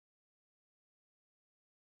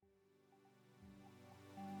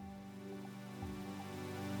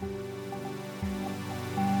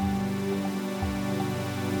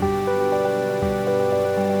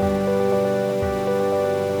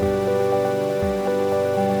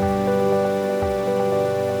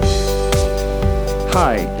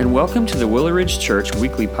Hi, and welcome to the Willow Ridge Church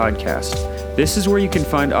Weekly Podcast. This is where you can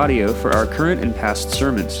find audio for our current and past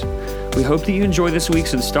sermons. We hope that you enjoy this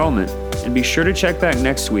week's installment, and be sure to check back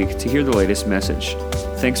next week to hear the latest message.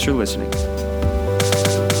 Thanks for listening.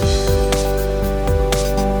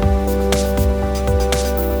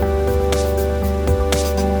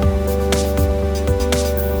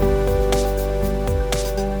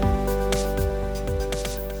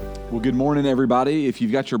 Good morning, everybody. If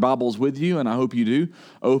you've got your Bibles with you, and I hope you do,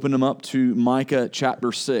 open them up to Micah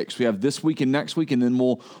chapter 6. We have this week and next week, and then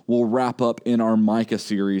we'll wrap up in our Micah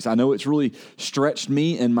series. I know it's really stretched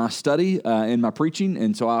me in my study, in my preaching,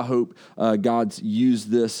 and so I hope God's used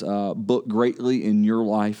this book greatly in your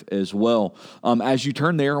life as well. As you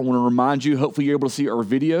turn there, I want to remind you, hopefully you're able to see our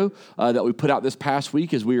video that we put out this past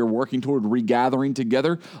week as we are working toward regathering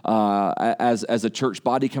together as a church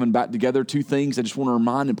body coming back together. Two things I just want to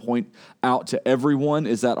remind and point out to everyone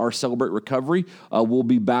is that our Celebrate Recovery will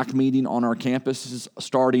be back meeting on our campuses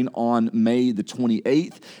starting on May the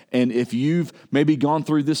 28th. And if you've maybe gone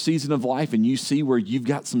through this season of life and you see where you've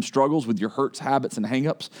got some struggles with your hurts, habits, and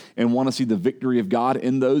hangups and want to see the victory of God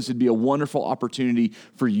in those, it'd be a wonderful opportunity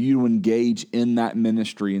for you to engage in that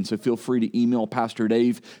ministry. And so feel free to email Pastor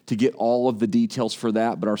Dave to get all of the details for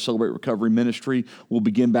that. But our Celebrate Recovery ministry will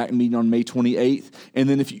begin back meeting on May 28th. And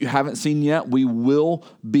then if you haven't seen yet, we will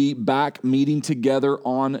be back meeting together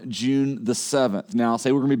on June the 7th. Now, I'll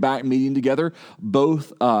say we're going to be back meeting together,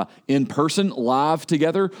 both in person, live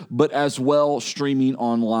together, but as well streaming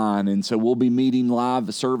online. And so we'll be meeting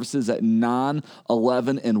live services at 9,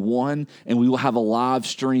 11, and 1, and we will have a live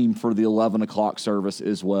stream for the 11 o'clock service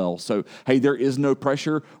as well. So, hey, there is no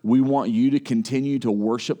pressure. We want you to continue to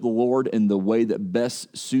worship the Lord in the way that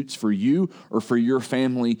best suits for you or for your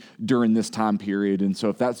family during this time period. And so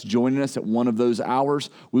if that's joining us at one of those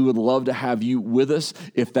hours, we would love to have you with us.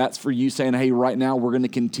 If that's for you saying, hey, right now we're going to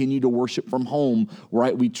continue to worship from home,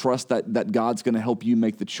 right? We trust that God's going to help you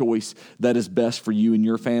make the choice that is best for you and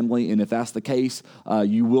your family. And if that's the case,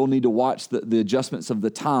 you will need to watch the adjustments of the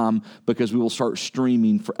time because we will start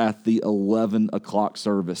streaming at the 11 o'clock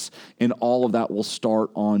service. And all of that will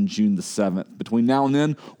start on June the 7th. Between now and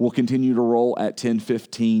then, we'll continue to roll at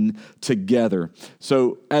 10:15 together.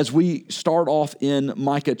 So as we start off in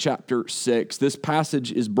Micah chapter 6, this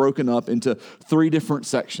passage is broken up into three different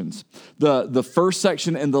sections. The first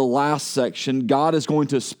section and the last section, God is going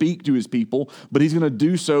to speak to his people, but he's going to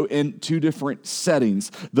do so in two different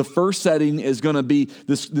settings. The first setting is going to be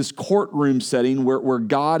this courtroom setting where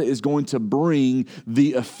God is going to bring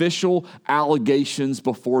the official allegations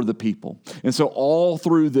before the people. And so all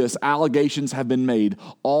through this, allegations have been made.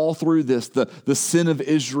 All through this, the sin of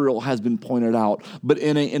Israel has been pointed out. But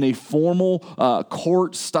in a formal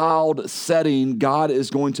court-styled setting, God is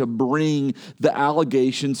going to bring the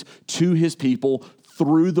allegations to his people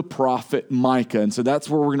through the prophet Micah. And so that's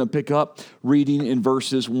where we're going to pick up reading in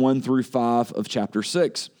verses 1 through 5 of chapter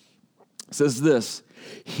 6. It says this,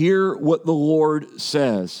 "Hear what the Lord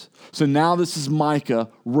says." So now this is Micah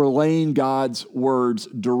relaying God's words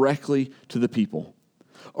directly to the people.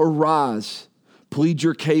 "Arise, plead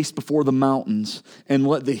your case before the mountains, and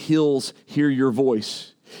let the hills hear your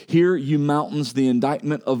voice. Hear, you mountains, the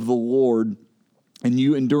indictment of the Lord, and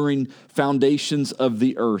you enduring foundations of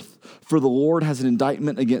the earth. For the Lord has an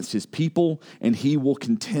indictment against his people, and he will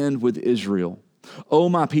contend with Israel. O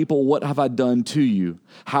my people, what have I done to you?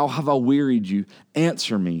 How have I wearied you?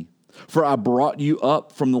 Answer me. For I brought you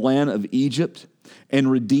up from the land of Egypt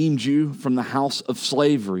and redeemed you from the house of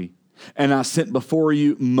slavery. And I sent before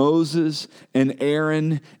you Moses and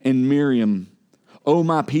Aaron and Miriam. O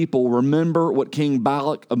my people, remember what King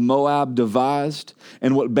Balak of Moab devised,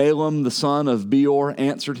 and what Balaam the son of Beor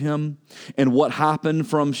answered him, and what happened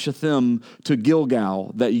from Shittim to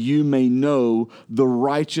Gilgal, that you may know the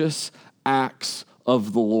righteous acts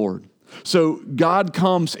of the Lord." So God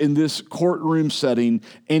comes in this courtroom setting,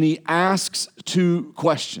 and he asks two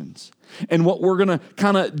questions. And what we're going to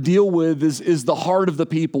kind of deal with is the heart of the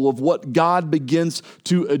people, of what God begins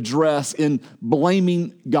to address in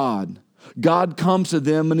blaming God. God comes to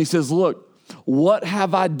them and he says, look, what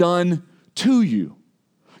have I done to you?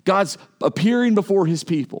 God's appearing before his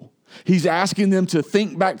people. He's asking them to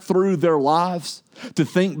think back through their lives, to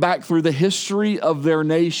think back through the history of their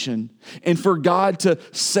nation, and for God to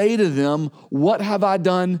say to them, what have I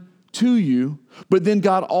done to you? But then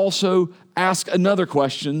God also asks another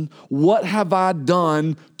question, what have I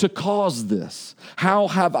done to cause this? How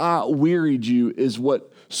have I wearied you is what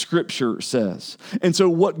Scripture says. And so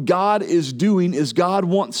what God is doing is God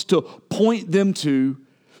wants to point them to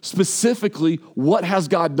specifically what has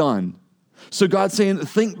God done. So God's saying,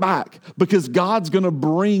 think back, because God's going to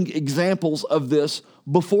bring examples of this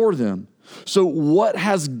before them. So what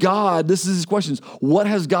has God, this is his questions, what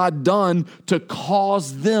has God done to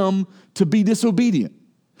cause them to be disobedient?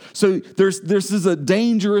 So this is a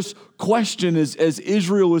dangerous question as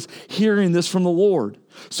Israel is hearing this from the Lord.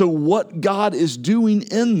 So what God is doing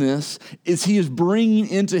in this is he is bringing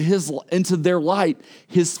into their light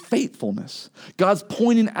his faithfulness. God's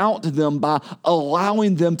pointing out to them by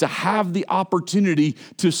allowing them to have the opportunity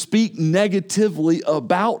to speak negatively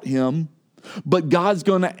about him, but God's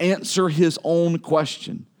going to answer his own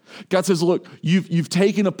question. God says, look, you've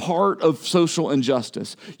taken a part of social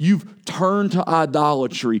injustice. You've turned to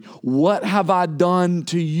idolatry. What have I done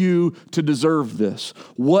to you to deserve this?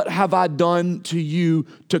 What have I done to you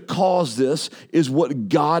to cause this? Is what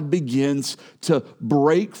God begins to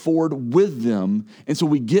break forward with them. And so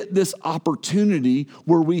we get this opportunity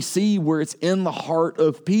where we see where it's in the heart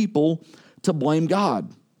of people to blame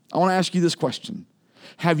God. I want to ask you this question.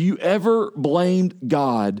 Have you ever blamed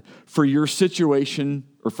God for your situation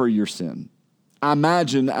or for your sin? I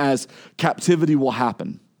imagine as captivity will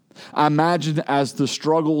happen, I imagine as the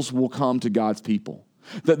struggles will come to God's people,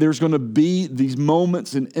 that there's going to be these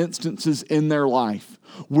moments and instances in their life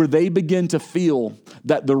where they begin to feel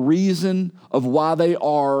that the reason of why they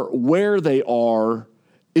are where they are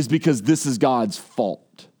is because this is God's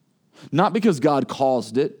fault. Not because God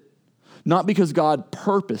caused it, not because God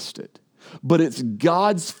purposed it, but it's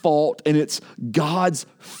God's fault and it's God's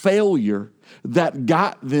failure that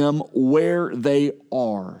got them where they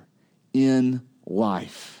are in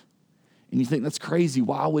life. And you think that's crazy.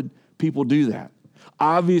 Why would people do that?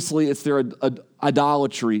 Obviously, it's their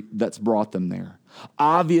idolatry that's brought them there.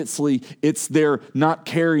 Obviously, it's their not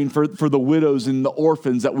caring for the widows and the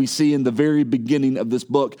orphans that we see in the very beginning of this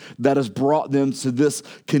book that has brought them to this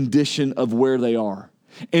condition of where they are.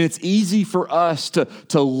 And it's easy for us to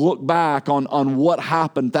look back on what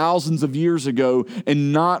happened thousands of years ago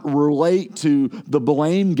and not relate to the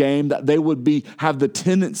blame game that they would have the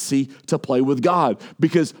tendency to play with God.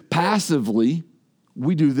 Because passively,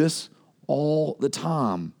 we do this all the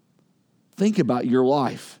time. Think about your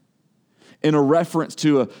life in a reference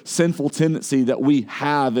to a sinful tendency that we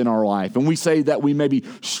have in our life. And we say that we maybe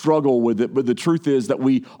struggle with it, but the truth is that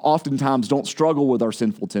we oftentimes don't struggle with our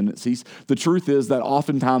sinful tendencies. The truth is that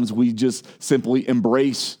oftentimes we just simply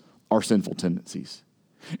embrace our sinful tendencies.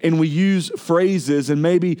 And we use phrases, and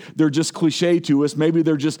maybe they're just cliche to us, maybe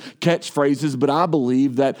they're just catchphrases, but I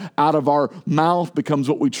believe that out of our mouth becomes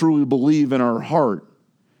what we truly believe in our heart.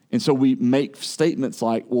 And so we make statements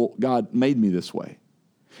like, well, God made me this way.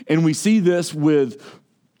 And we see this with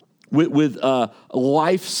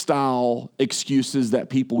lifestyle excuses that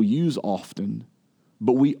people use often,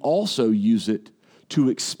 but we also use it to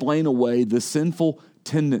explain away the sinful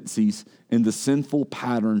tendencies and the sinful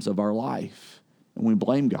patterns of our life. And we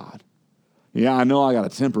blame God. Yeah, I know I got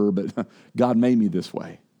a temper, but God made me this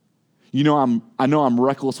way. I know I'm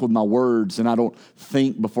reckless with my words, and I don't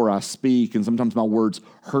think before I speak, and sometimes my words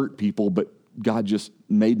hurt people, but God just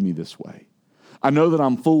made me this way. I know that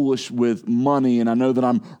I'm foolish with money, and I know that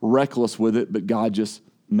I'm reckless with it, but God just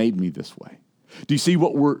made me this way. Do you see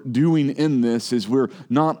what we're doing in this is we're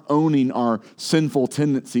not owning our sinful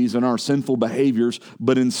tendencies and our sinful behaviors,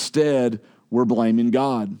 but instead we're blaming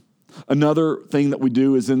God. Another thing that we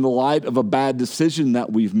do is in the light of a bad decision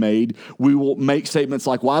that we've made, we will make statements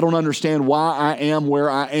like, well, I don't understand why I am where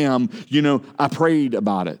I am. I prayed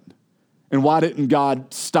about it. And why didn't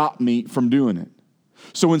God stop me from doing it?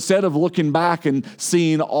 So instead of looking back and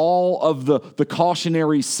seeing all of the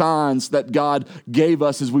cautionary signs that God gave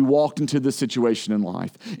us as we walked into this situation in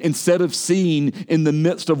life, instead of seeing in the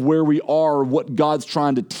midst of where we are what God's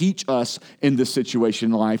trying to teach us in this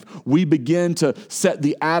situation in life, we begin to set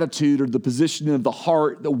the attitude or the position of the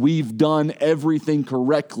heart that we've done everything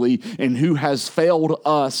correctly, and who has failed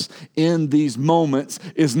us in these moments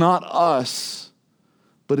is not us,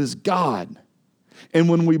 but is God. And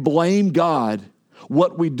when we blame God,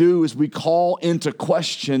 what we do is we call into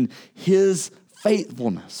question his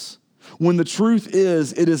faithfulness. When the truth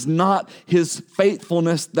is, it is not his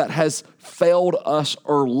faithfulness that has failed us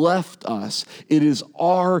or left us. It is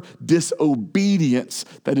our disobedience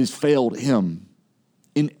that has failed him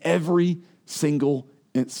in every single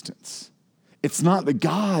instance. It's not that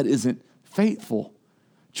God isn't faithful,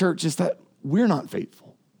 church, it's that we're not faithful.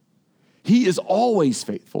 He is always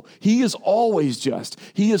faithful. He is always just.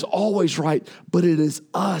 He is always right. But it is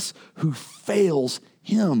us who fails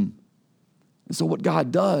him. And so what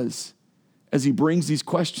God does as he brings these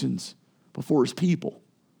questions before his people,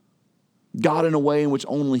 God, in a way in which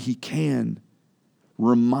only he can,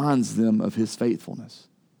 reminds them of his faithfulness.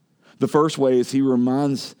 The first way is he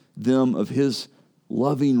reminds them of his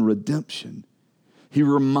loving redemption. He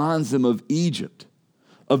reminds them of Egypt,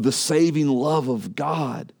 of the saving love of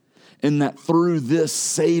God, and that through this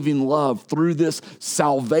saving love, through this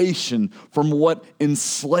salvation from what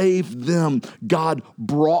enslaved them, God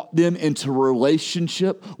brought them into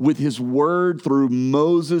relationship with his word through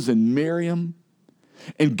Moses and Miriam.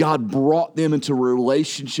 And God brought them into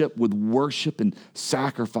relationship with worship and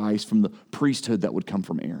sacrifice from the priesthood that would come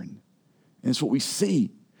from Aaron. And it's what we see.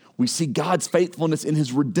 We see God's faithfulness in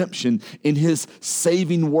his redemption, in his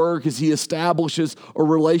saving work as he establishes a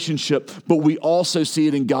relationship, but we also see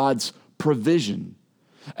it in God's provision.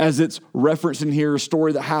 As it's referenced in here, a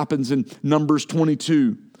story that happens in Numbers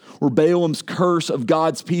 22, where Balaam's curse of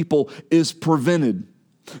God's people is prevented,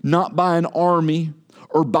 not by an army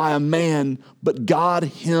or by a man, but God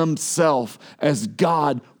himself, as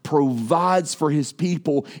God provides for his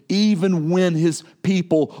people, even when his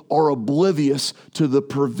people are oblivious to the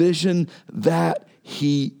provision that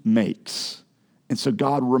he makes. And so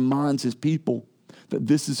God reminds his people that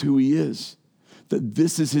this is who he is, that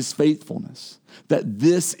this is his faithfulness, that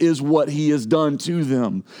this is what he has done to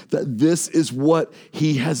them, that this is what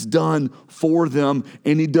he has done for them.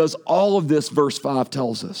 And he does all of this, verse 5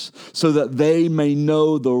 tells us, so that they may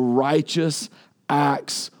know the righteous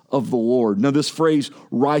acts of the Lord. Now, this phrase,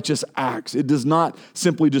 righteous acts, it does not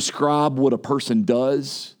simply describe what a person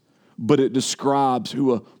does, but it describes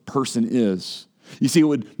who a person is. You see, it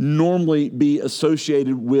would normally be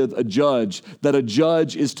associated with a judge, that a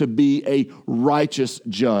judge is to be a righteous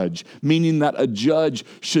judge, meaning that a judge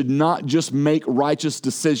should not just make righteous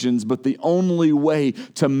decisions, but the only way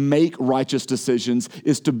to make righteous decisions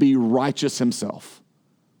is to be righteous himself.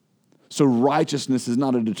 So righteousness is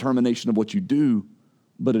not a determination of what you do,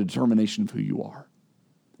 but a determination of who you are.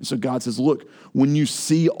 And so God says, look, when you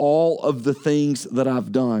see all of the things that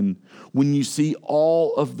I've done, when you see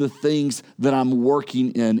all of the things that I'm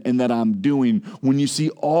working in and that I'm doing, when you see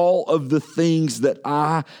all of the things that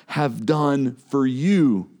I have done for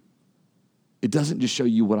you, it doesn't just show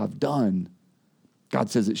you what I've done. God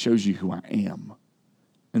says it shows you who I am.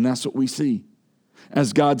 And that's what we see.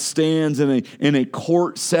 As God stands in a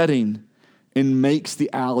court setting and makes the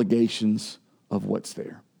allegations of what's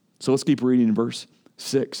there. So let's keep reading in verse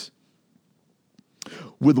 6.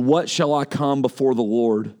 With what shall I come before the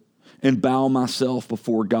Lord and bow myself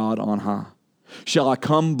before God on high? Shall I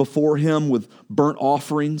come before him with burnt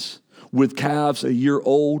offerings, with calves a year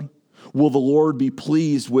old? Will the Lord be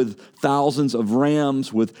pleased with thousands of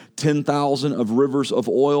rams, with 10,000 of rivers of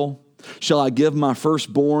oil? Shall I give my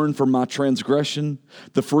firstborn for my transgression,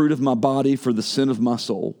 the fruit of my body for the sin of my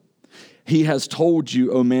soul? He has told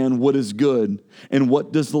you, O man, what is good, and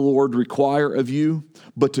what does the Lord require of you,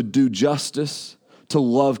 but to do justice, to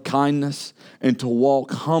love kindness, and to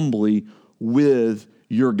walk humbly with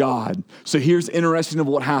your God. So here's interesting of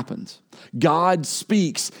what happens. God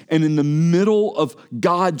speaks, and in the middle of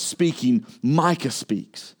God speaking, Micah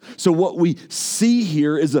speaks. So what we see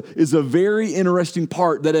here is a very interesting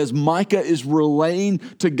part, that as Micah is relaying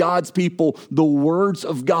to God's people the words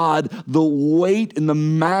of God, the weight and the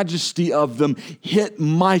majesty of them hit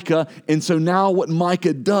Micah. And so now what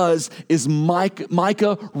Micah does is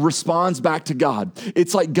Micah responds back to God.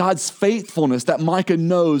 It's like God's faithfulness that Micah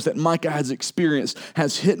knows, that Micah has experienced,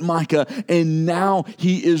 has hit Micah, and now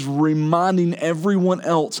he is reminding everyone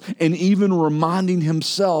else and even reminding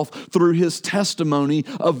himself through his testimony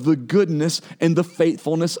of the goodness and the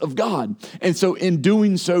faithfulness of God. And so in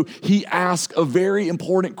doing so, he asks a very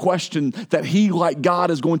important question that he, like God,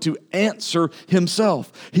 is going to answer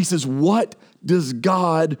himself. He says, what does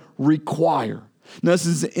God require? Now, this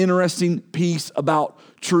is an interesting piece about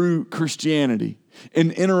true Christianity.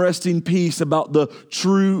 An interesting piece about the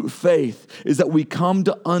true faith is that we come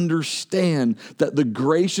to understand that the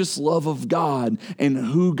gracious love of God and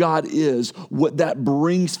who God is, what that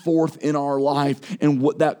brings forth in our life and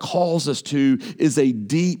what that calls us to is a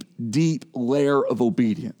deep, deep layer of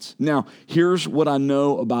obedience. Now, here's what I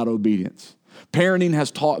know about obedience. Parenting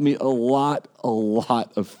has taught me a lot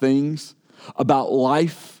of things about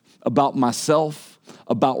life, about myself,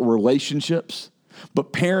 about relationships.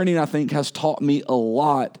 But parenting, I think, has taught me a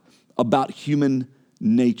lot about human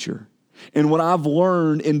nature. And what I've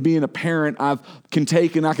learned in being a parent, I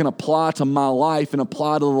can apply to my life and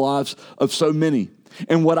apply to the lives of so many.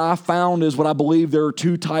 And what I found is what I believe there are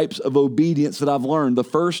two types of obedience that I've learned. The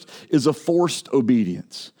first is a forced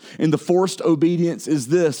obedience. And the forced obedience is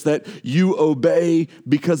this, that you obey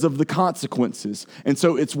because of the consequences. And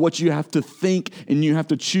so it's what you have to think and you have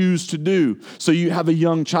to choose to do. So you have a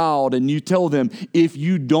young child and you tell them, if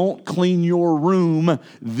you don't clean your room,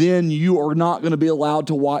 then you are not going to be allowed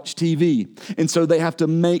to watch TV. And so they have to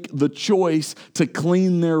make the choice to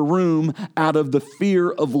clean their room out of the fear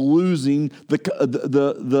of losing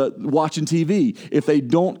the watching TV. If they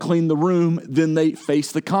don't clean the room, then they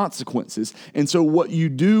face the consequences. And so what you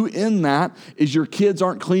do in that is your kids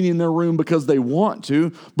aren't cleaning their room because they want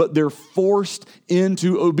to, but they're forced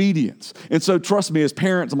into obedience. And so trust me, as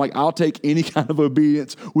parents, I'm like, I'll take any kind of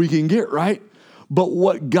obedience we can get, right? But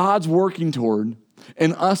what God's working toward,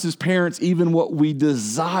 and us as parents, even what we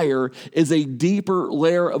desire, is a deeper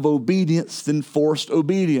layer of obedience than forced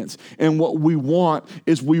obedience. And what we want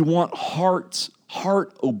is we want heart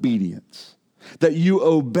obedience. That you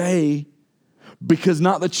obey because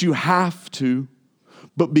not that you have to,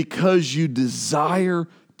 but because you desire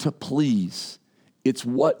to please. It's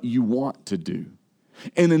what you want to do.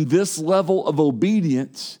 And in this level of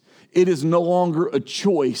obedience, it is no longer a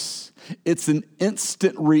choice. It's an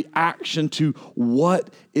instant reaction to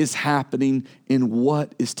what is happening and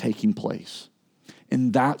what is taking place.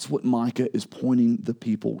 And that's what Micah is pointing the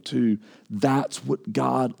people to. That's what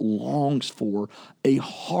God longs for, a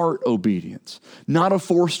heart obedience, not a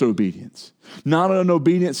forced obedience, not an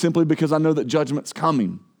obedience simply because I know that judgment's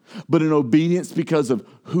coming, but an obedience because of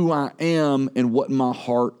who I am and what my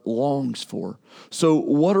heart longs for. So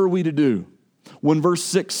what are we to do? When verse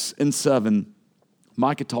 6 and 7,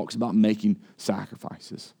 Micah talks about making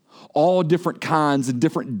sacrifices. All different kinds and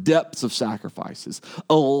different depths of sacrifices.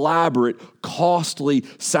 Elaborate, costly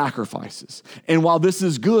sacrifices. And while this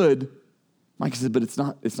is good, Micah said, but it's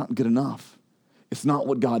not good enough. It's not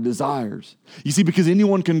what God desires. You see, because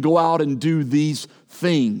anyone can go out and do these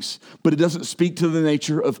things, but it doesn't speak to the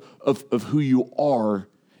nature of who you are.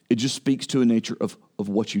 It just speaks to a nature of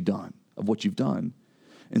what you've done,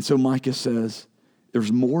 And so Micah says,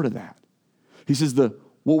 there's more to that. He says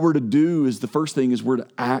what we're to do is the first thing is we're to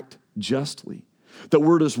act justly. That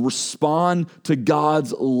we're to respond to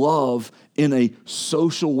God's love in a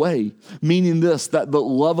social way. Meaning this, that the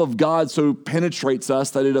love of God so penetrates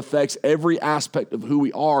us that it affects every aspect of who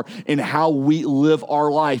we are and how we live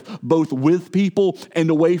our life, both with people and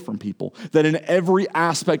away from people. That in every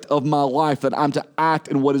aspect of my life that I'm to act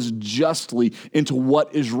in what is justly into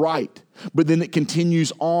what is right. But then it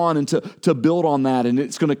continues on and to build on that. And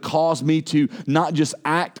it's going to cause me to not just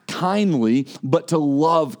act kindly, but to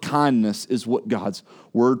love kindness is what God's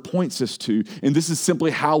word points us to. And this is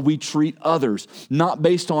simply how we treat others, not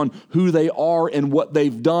based on who they are and what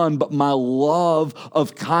they've done, but my love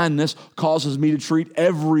of kindness causes me to treat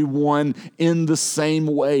everyone in the same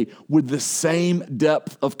way, with the same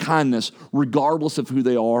depth of kindness, regardless of who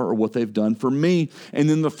they are or what they've done for me. And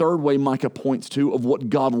then the third way Micah points to of what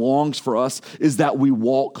God longs for us is that we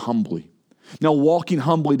walk humbly. Now, walking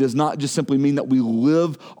humbly does not just simply mean that we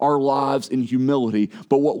live our lives in humility,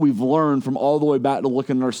 but what we've learned from all the way back to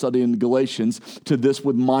looking at our study in Galatians to this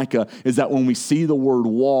with Micah is that when we see the word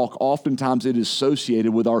walk, oftentimes it is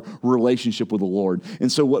associated with our relationship with the Lord.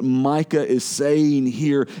 And so what Micah is saying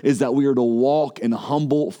here is that we are to walk in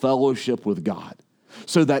humble fellowship with God.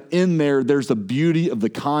 So that in there's the beauty of the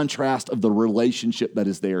contrast of the relationship that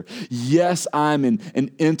is there. Yes, I'm in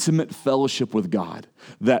an intimate fellowship with God,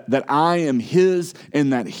 that I am His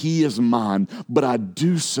and that He is mine, but I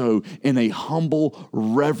do so in a humble,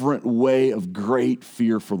 reverent way of great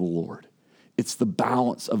fear for the Lord. It's the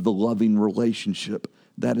balance of the loving relationship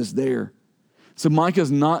that is there. So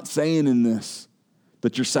Micah's not saying in this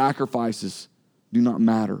that your sacrifices do not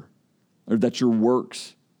matter or that your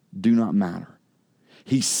works do not matter.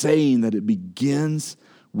 He's saying that it begins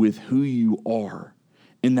with who you are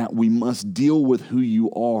and that we must deal with who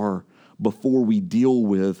you are before we deal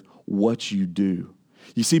with what you do.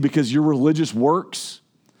 You see, because your religious works,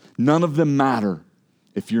 none of them matter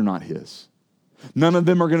if you're not His. None of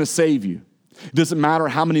them are going to save you. It doesn't matter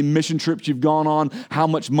how many mission trips you've gone on, how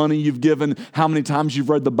much money you've given, how many times you've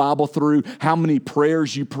read the Bible through, how many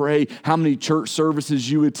prayers you pray, how many church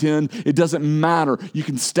services you attend. It doesn't matter. You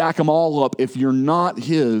can stack them all up. If you're not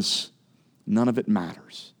His, none of it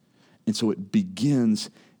matters. And so it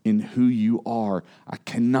begins in who you are. I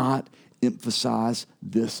cannot emphasize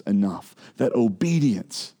this enough, that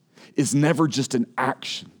obedience is never just an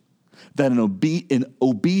action, that in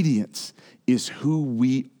obedience is who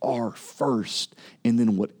we are first, and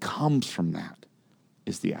then what comes from that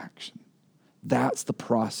is the action. That's the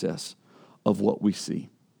process of what we see.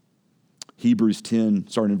 Hebrews 10,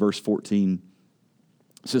 starting in verse 14,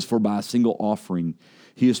 it says, "For by a single offering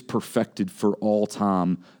he has perfected for all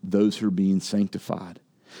time those who are being sanctified.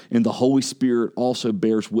 And the Holy Spirit also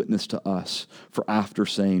bears witness to us, for after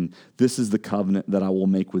saying, 'This is the covenant that I will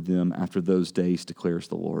make with them after those days, declares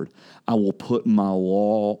the Lord. I will put my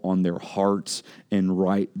law on their hearts and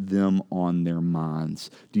write them on their minds.'"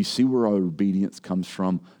 Do you see where our obedience comes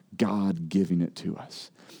from? God giving it to us.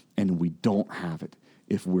 And we don't have it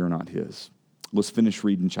if we're not his. Let's finish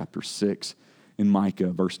reading chapter 6 in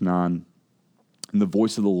Micah, verse 9. "And the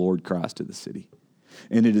voice of the Lord cries to the city,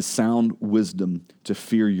 and it is sound wisdom to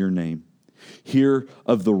fear your name. Hear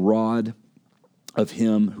of the rod of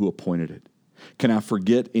him who appointed it. Can I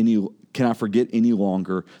forget any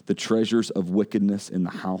longer the treasures of wickedness in the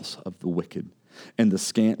house of the wicked, and the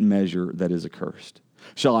scant measure that is accursed?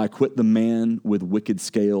 Shall I acquit the man with wicked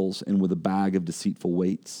scales and with a bag of deceitful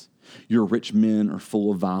weights? Your rich men are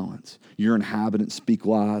full of violence. Your inhabitants speak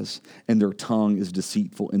lies, and their tongue is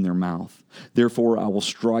deceitful in their mouth. Therefore I will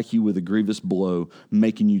strike you with a grievous blow,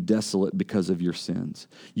 making you desolate because of your sins.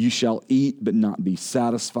 You shall eat, but not be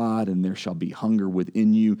satisfied, and there shall be hunger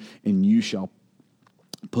within you, and you shall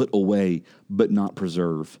put away, but not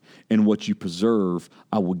preserve. And what you preserve,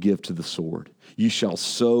 I will give to the sword. You shall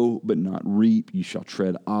sow, but not reap. You shall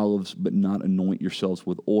tread olives, but not anoint yourselves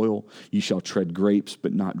with oil. You shall tread grapes,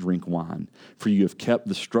 but not drink wine. For you have kept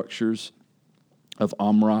the structures of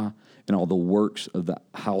Omri and all the works of the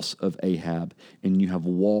house of Ahab, and you have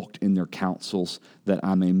walked in their counsels, that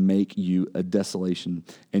I may make you a desolation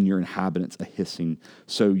and your inhabitants a hissing.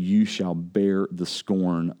 So you shall bear the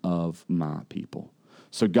scorn of my people."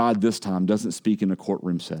 So God this time doesn't speak in a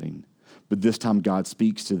courtroom setting, but this time God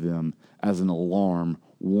speaks to them as an alarm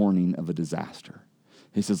warning of a disaster.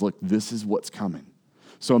 He says, look, this is what's coming.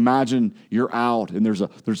 So imagine you're out and there's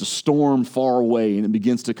a storm far away, and it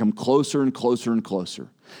begins to come closer and closer and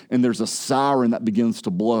closer. And there's a siren that begins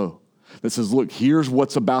to blow that says, look, here's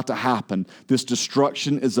what's about to happen. This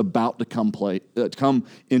destruction is about to come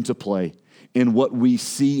into play. And what we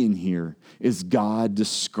see in here is God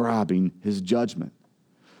describing his judgment.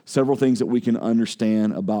 Several things that we can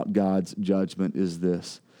understand about God's judgment is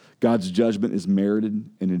this. God's judgment is merited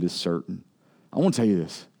and it is certain. I want to tell you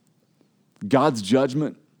this. God's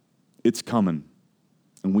judgment, it's coming,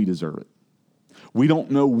 and we deserve it. We don't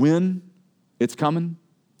know when it's coming.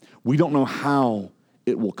 We don't know how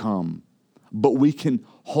it will come. But we can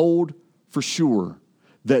hold for sure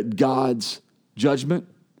that God's judgment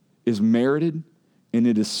is merited and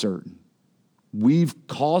it is certain. We've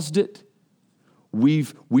caused it.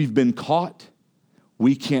 We've been caught.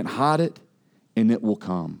 We can't hide it, and it will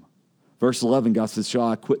come. Verse 11, God says, "Shall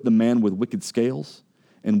I acquit the man with wicked scales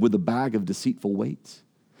and with a bag of deceitful weights?"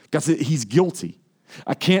 God said, he's guilty.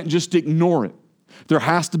 I can't just ignore it. There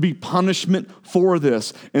has to be punishment for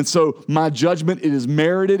this. And so my judgment, it is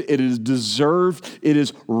merited, it is deserved, it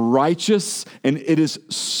is righteous, and it is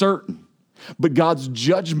certain. But God's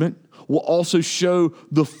judgment will also show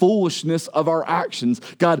the foolishness of our actions.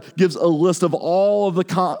 God gives a list of all of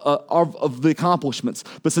the accomplishments,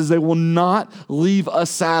 but says they will not leave us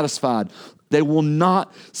satisfied. They will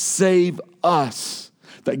not save us.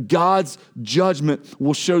 That God's judgment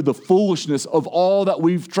will show the foolishness of all that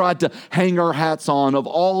we've tried to hang our hats on, of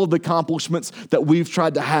all of the accomplishments that we've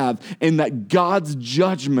tried to have, and that God's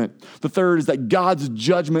judgment, the third is that God's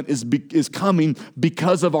judgment is coming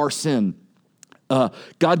because of our sin.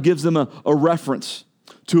 God gives them a reference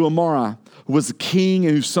to Omri, who was a king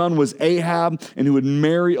and whose son was Ahab, and who would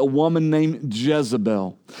marry a woman named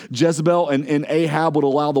Jezebel. Jezebel and Ahab would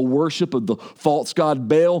allow the worship of the false god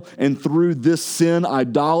Baal, and through this sin,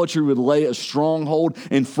 idolatry would lay a stronghold,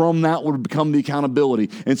 and from that would become the accountability.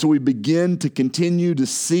 And so we begin to continue to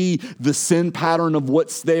see the sin pattern of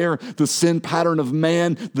what's there, the sin pattern of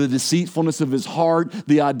man, the deceitfulness of his heart,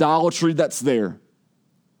 the idolatry that's there.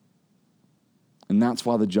 And that's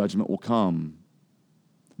why the judgment will come.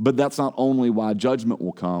 But that's not only why judgment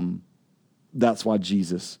will come, that's why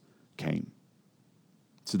Jesus came.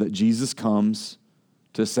 So that Jesus comes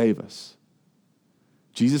to save us.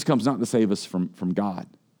 Jesus comes not to save us from God.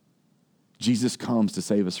 Jesus comes to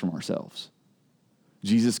save us from ourselves.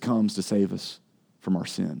 Jesus comes to save us from our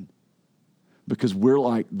sin. Because we're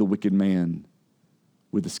like the wicked man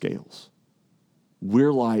with the scales.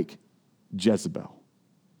 We're like Jezebel.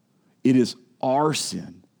 It is our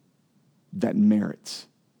sin that merits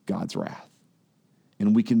God's wrath.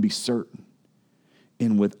 And we can be certain.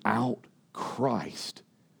 And without Christ,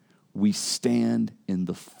 we stand in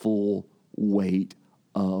the full weight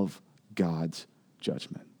of God's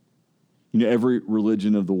judgment. You know, every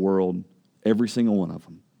religion of the world, every single one of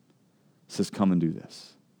them says, come and do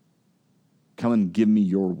this. Come and give me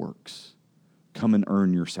your works. Come and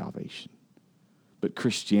earn your salvation. But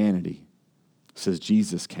Christianity says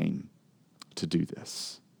Jesus came to do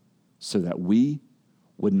this so that we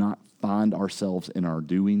would not find ourselves in our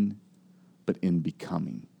doing, but in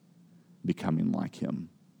becoming like him.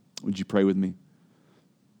 Would you pray with me?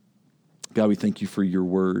 God, we thank you for your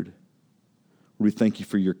word. We thank you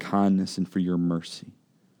for your kindness and for your mercy.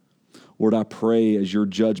 Lord, I pray as your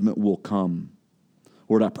judgment will come,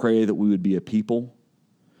 Lord, I pray that we would be a people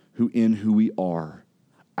who in who we are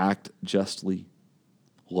act justly,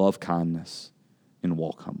 love kindness, and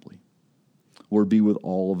walk humbly. Lord, be with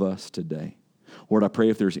all of us today. Lord, I pray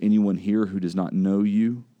if there's anyone here who does not know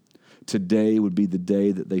you, today would be the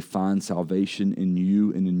day that they find salvation in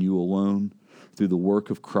you and in you alone through the work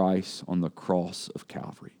of Christ on the cross of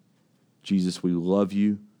Calvary. Jesus, we love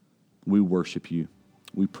you, we worship you,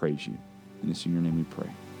 we praise you. And it's in your name we pray.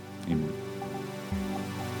 Amen.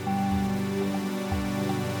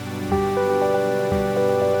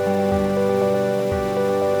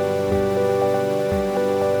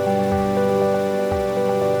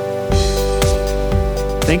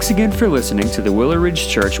 Thanks again for listening to the Willow Ridge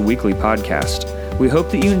Church Weekly Podcast. We hope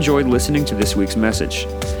that you enjoyed listening to this week's message.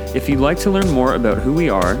 If you'd like to learn more about who we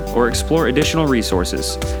are or explore additional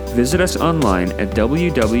resources, visit us online at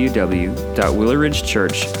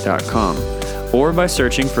www.willowridgechurch.com or by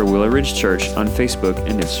searching for Willow Ridge Church on Facebook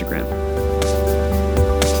and Instagram.